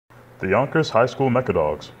The Yonkers High School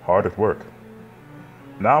Mechadogs, hard at work.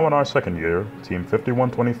 Now in our second year, Team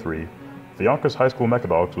 5123, the Yonkers High School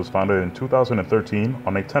Mechadogs was founded in 2013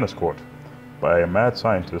 on a tennis court by a mad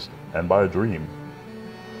scientist and by a dream.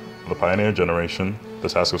 For the pioneer generation, the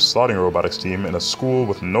task of starting a robotics team in a school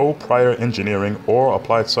with no prior engineering or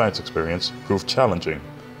applied science experience proved challenging,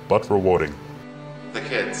 but rewarding. The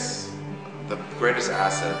kids, the greatest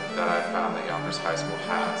asset that I've found that Yonkers High School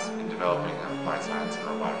has in developing an applied science and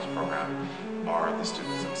robotics program are the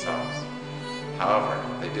students themselves. However,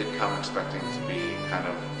 they did come expecting to be kind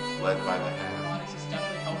of led by the hand. Robotics has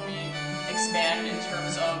definitely helped me expand in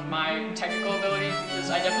terms of my technical ability, because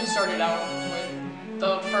I definitely started out with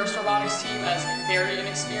the first robotics team as very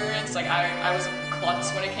inexperienced. Like I was a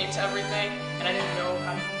klutz when it came to everything, and I didn't know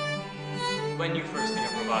how to. When you first think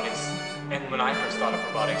of robotics, and when I first thought of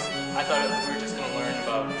robotics, I thought we were just going to learn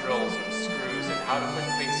about drills and screws and how to put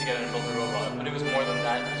things together and build a robot. But it was more than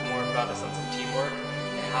that. It was more about a sense of teamwork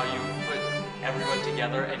and how you put everyone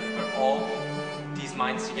together and put all these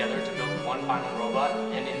minds together to build one final robot.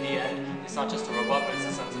 And in the end, it's not just a robot, but it's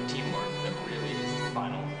a sense of teamwork that really is the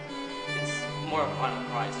final. It's more of a final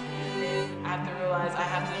prize for me. I have to realize I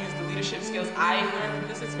have to use the leadership skills I learned from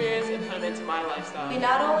this experience and put them into my lifestyle. We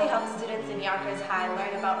not only help students in Yonkers High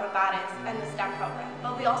learn about robotics and the STEM program,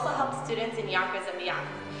 but we also help students in Yonkers and beyond.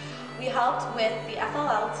 We helped with the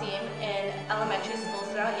FLL team in elementary schools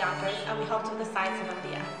throughout Yonkers, and we helped with the Science of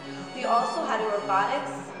MBA. We also had a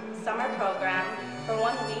robotics summer program for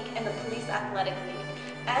 1 week in the Police Athletic League.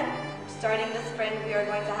 And starting this spring, we are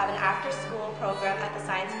going to have an after-school program at the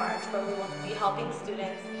Science Barge, where we will be helping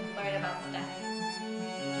students learn about STEM.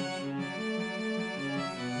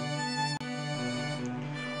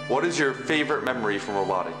 What is your favorite memory from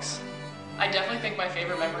robotics? I definitely think my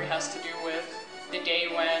favorite memory has to do with the day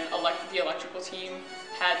when the electrical team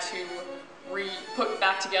had to put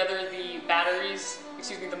back together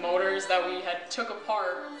the motors that we had took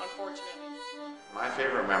apart, unfortunately. My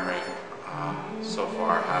favorite memory so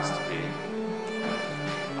far has to be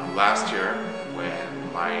last year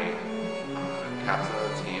when my captain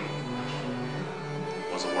of the team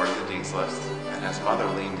was awarded the Dean's List, and his mother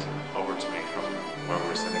leaned over to me from where we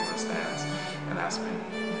were sitting in the stands and asked me,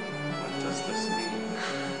 "What does this mean?"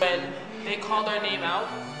 When they called our name out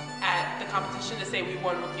at the competition to say we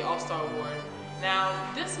won Rookie All-Star Award. Now,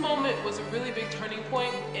 this moment was a really big turning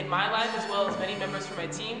point in my life, as well as many members from my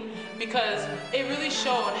team, because it really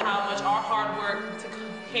showed how much our hard work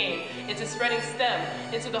came into spreading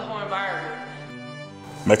STEM into the whole environment.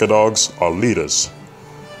 Mechadogs are leaders,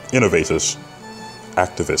 innovators,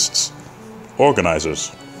 activists,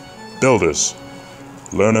 organizers, builders,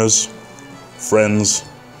 learners, friends,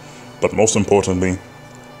 but most importantly,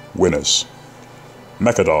 winners.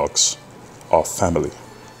 Mechadogs are family.